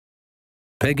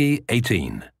Peggy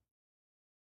 18.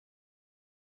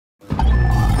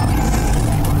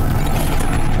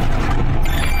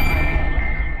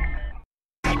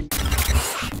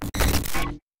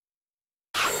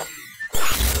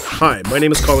 Hi, my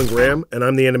name is Colin Graham, and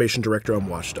I'm the animation director on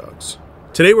Watch Dogs.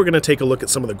 Today we're going to take a look at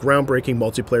some of the groundbreaking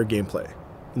multiplayer gameplay.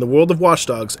 In the world of Watch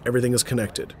Dogs, everything is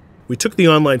connected. We took the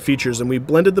online features and we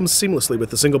blended them seamlessly with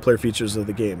the single-player features of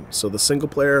the game. So the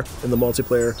single-player and the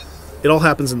multiplayer, it all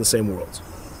happens in the same world.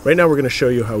 Right now we're going to show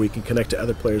you how we can connect to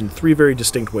other players in three very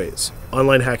distinct ways: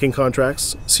 online hacking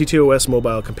contracts, CTOS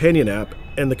mobile companion app,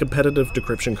 and the competitive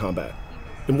decryption combat.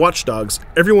 In Watch Dogs,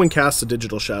 everyone casts a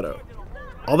digital shadow.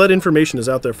 All that information is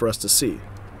out there for us to see.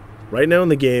 Right now in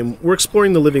the game, we're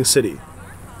exploring the living city.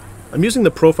 I'm using the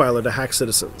profiler to hack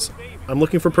citizens. I'm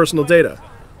looking for personal data.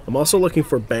 I'm also looking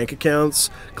for bank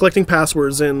accounts, collecting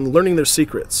passwords, and learning their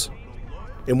secrets.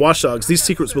 In Watch Dogs, these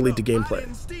secrets will lead to gameplay.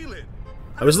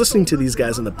 I was listening to these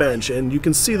guys on the bench, and you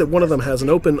can see that one of them has an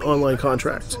open online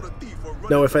contract.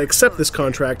 Now, if I accept this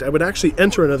contract, I would actually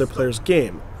enter another player's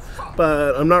game,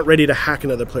 but I'm not ready to hack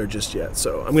another player just yet,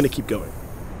 so I'm going to keep going.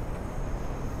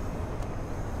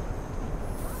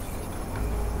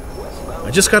 I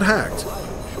just got hacked.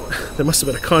 There must have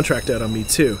been a contract out on me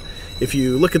too. If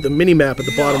you look at the mini-map at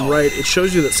the bottom right, it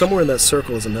shows you that somewhere in that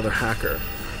circle is another hacker.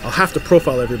 I'll have to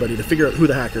profile everybody to figure out who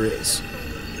the hacker is.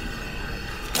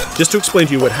 Just to explain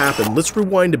to you what happened, let's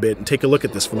rewind a bit and take a look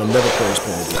at this from another player's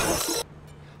point of view.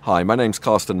 Hi, my name's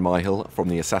Carsten Myhill from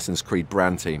the Assassin's Creed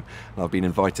brand team, and I've been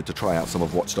invited to try out some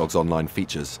of Watch Dogs' online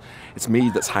features. It's me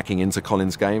that's hacking into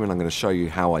Colin's game, and I'm going to show you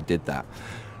how I did that.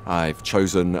 I've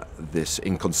chosen this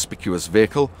inconspicuous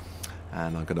vehicle,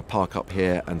 and I'm going to park up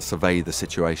here and survey the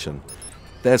situation.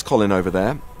 There's Colin over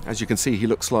there. As you can see, he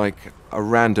looks like a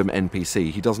random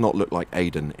NPC. He does not look like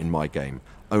Aiden in my game.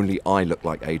 Only I look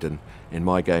like Aiden in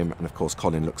my game, and of course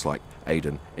Colin looks like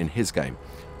Aiden in his game.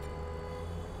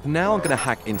 Now I'm going to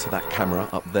hack into that camera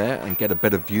up there and get a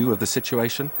better view of the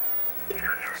situation.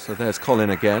 So there's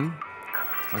Colin again.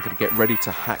 I'm going to get ready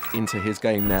to hack into his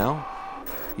game now.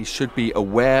 He should be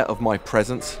aware of my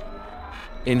presence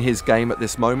in his game at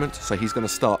this moment, so he's going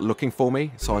to start looking for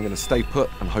me, so I'm going to stay put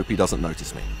and hope he doesn't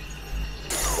notice me.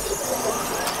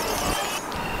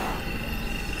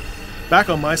 Back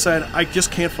on my side, I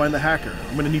just can't find the hacker.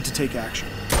 I'm going to need to take action.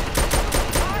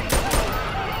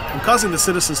 I'm causing the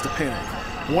citizens to panic.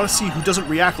 I want to see who doesn't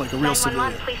react like a real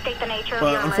civilian.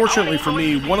 But unfortunately for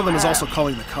me, one of them is also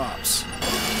calling the cops.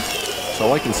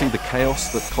 So I can see the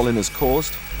chaos that Colin has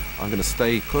caused. I'm going to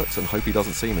stay put and hope he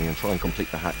doesn't see me and try and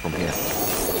complete the hack from here.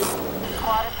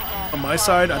 On my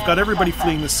side, I've got everybody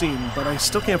fleeing the scene, but I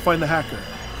still can't find the hacker.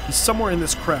 He's somewhere in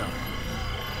this crowd.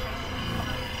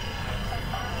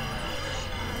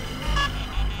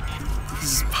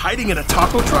 He's hiding in a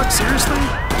taco truck? Seriously?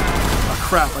 Oh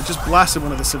crap, I just blasted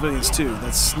one of the civilians too.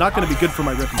 That's not going to be good for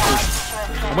my reputation.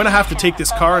 I'm going to have to take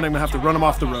this car and I'm going to have to run him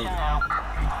off the road. Be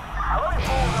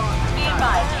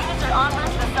advised, units are en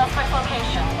route to the suspect's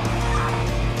location.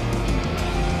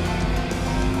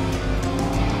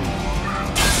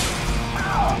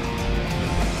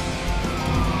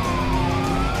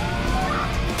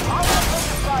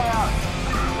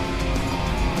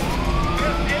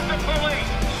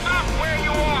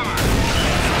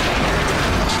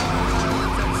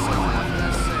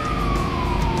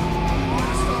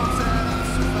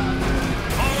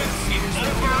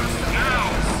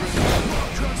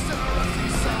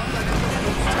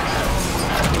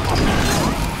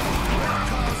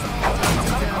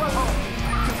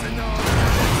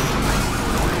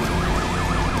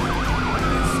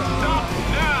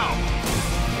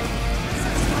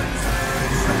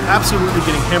 Absolutely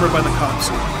getting hammered by the cops.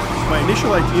 My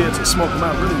initial idea to smoke them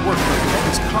out really worked, but with all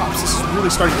these cops, this is really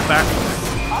starting to backfire.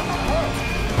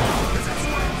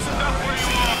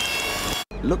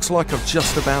 Looks like I've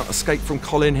just about escaped from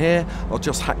Colin here. I'll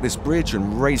just hack this bridge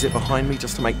and raise it behind me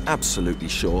just to make absolutely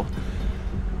sure.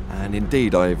 And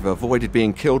indeed, I've avoided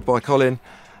being killed by Colin,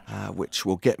 which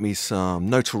will get me some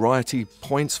notoriety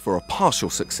points for a partial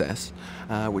success,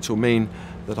 which will mean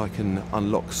that I can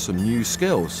unlock some new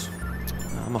skills.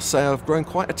 I must say I've grown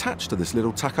quite attached to this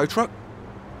little taco truck.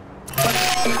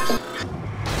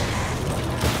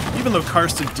 Even though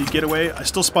Carsten did get away, I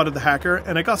still spotted the hacker,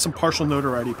 and I got some partial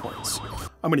notoriety points.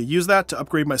 I'm going to use that to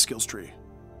upgrade my skills tree.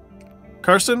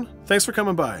 Carsten, thanks for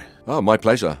coming by. Oh, my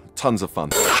pleasure. Tons of fun.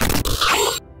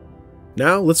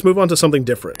 Now, let's move on to something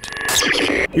different.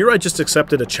 Here I just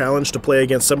accepted a challenge to play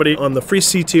against somebody on the free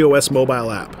CTOS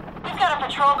mobile app.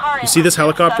 You see this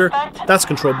helicopter? That's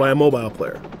controlled by a mobile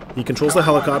player. He controls the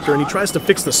helicopter and he tries to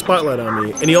fix the spotlight on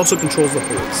me, and he also controls the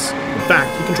police. In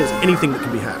fact, he controls anything that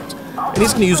can be hacked. and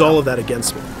he's going to use all of that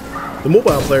against me. The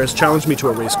mobile player has challenged me to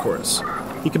a race course.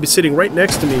 He could be sitting right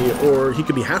next to me, or he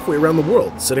could be halfway around the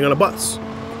world, sitting on a bus.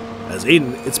 As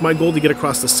Aiden, it's my goal to get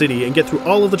across the city and get through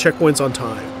all of the checkpoints on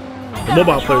time. The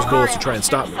mobile player's goal is to try and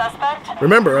stop me.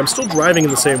 Remember, I'm still driving in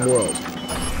the same world.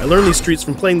 I learned these streets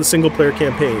from playing the single-player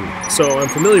campaign, so I'm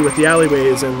familiar with the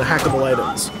alleyways and the hackable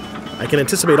items. I can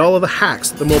anticipate all of the hacks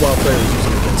that the mobile player is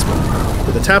using against me.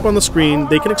 With a tap on the screen,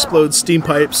 they can explode steam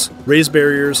pipes, raise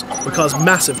barriers, and cause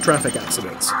massive traffic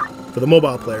accidents. For the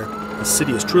mobile player, the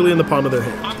city is truly in the palm of their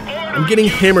hand. I'm getting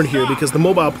hammered here because the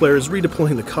mobile player is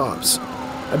redeploying the cops.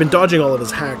 I've been dodging all of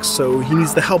his hacks, so he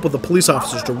needs the help of the police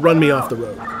officers to run me off the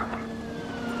road.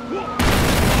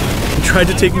 He tried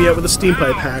to take me out with a steam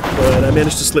pipe hack, but I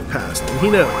managed to slip past, and he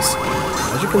knows.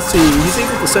 As you can see, he's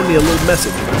able to send me a little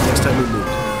message next time we meet.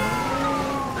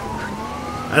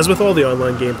 As with all the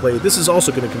online gameplay, this is also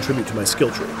going to contribute to my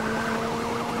skill tree.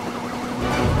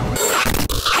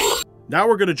 Now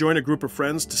we're going to join a group of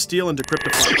friends to steal and decrypt a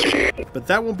file. But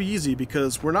that won't be easy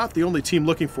because we're not the only team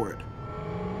looking for it.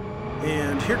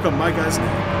 And here come my guys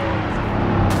now.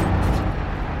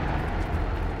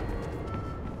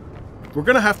 We're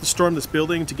going to have to storm this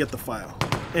building to get the file.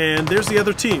 And there's the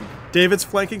other team. David's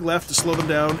flanking left to slow them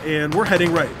down, and we're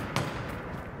heading right.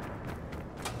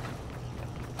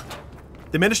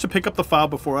 They managed to pick up the file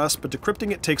before us, but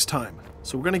decrypting it takes time.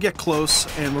 So we're going to get close,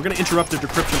 and we're going to interrupt their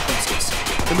decryption process.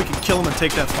 Then we can kill them and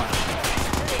take that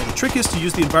file. And the trick is to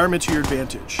use the environment to your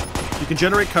advantage. You can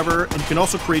generate cover, and you can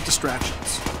also create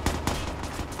distractions.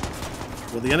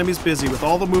 While the enemy's busy with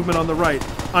all the movement on the right,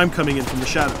 I'm coming in from the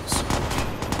shadows.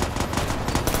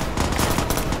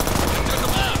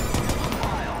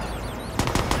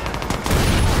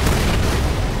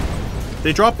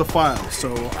 They dropped the file,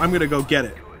 so I'm going to go get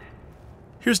it.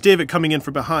 Here's David coming in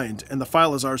from behind, and the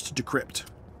file is ours to decrypt.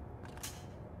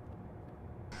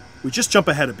 We just jump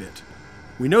ahead a bit.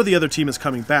 We know the other team is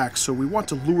coming back, so we want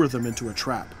to lure them into a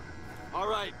trap. All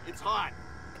right, it's hot.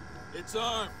 It's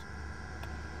armed.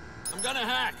 I'm gonna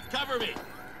hack. Cover me.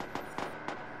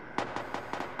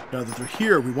 Now that they're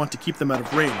here, we want to keep them out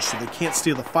of range so they can't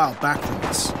steal the file back from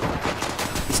us.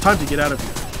 It's time to get out of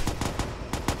here.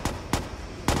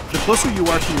 The closer you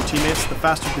are to your teammates, the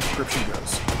faster the decryption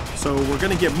goes. So we're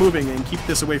going to get moving and keep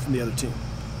this away from the other team.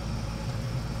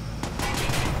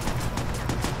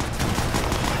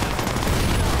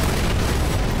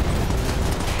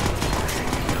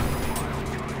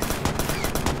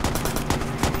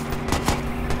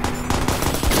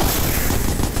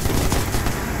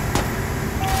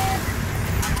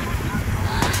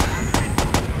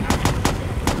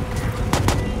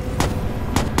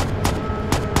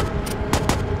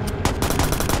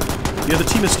 The other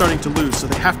team is starting to lose, so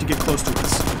they have to get close to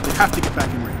us. They have to get back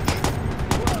in range.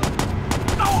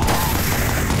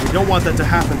 We don't want that to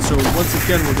happen, so once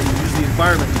again we're going to use the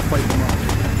environment to fight them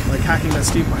off. Like hacking that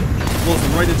steam pipe. It blows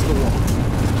them right into the wall.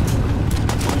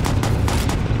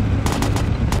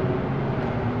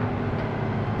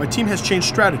 My team has changed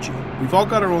strategy. We've all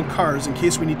got our own cars in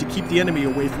case we need to keep the enemy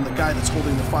away from the guy that's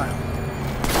holding the file.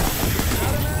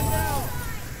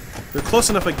 They're close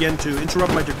enough again to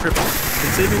interrupt my decryption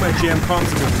and save me my jam comms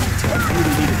ability if really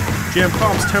needed. Jam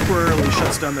comms temporarily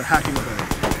shuts down their hacking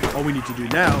ability. All we need to do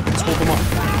now is hold them off.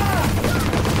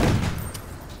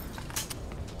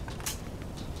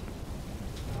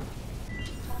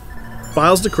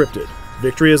 Files decrypted.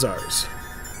 Victory is ours.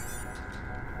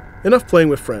 Enough playing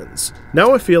with friends.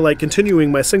 Now I feel like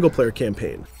continuing my single-player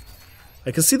campaign.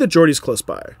 I can see that Jordy's close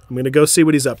by. I'm going to go see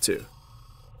what he's up to.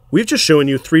 We've just shown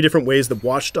you 3 different ways that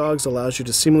Watch Dogs allows you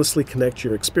to seamlessly connect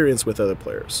your experience with other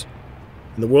players.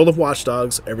 In the world of Watch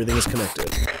Dogs, everything is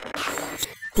connected.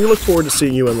 We look forward to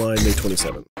seeing you online May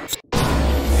 27th.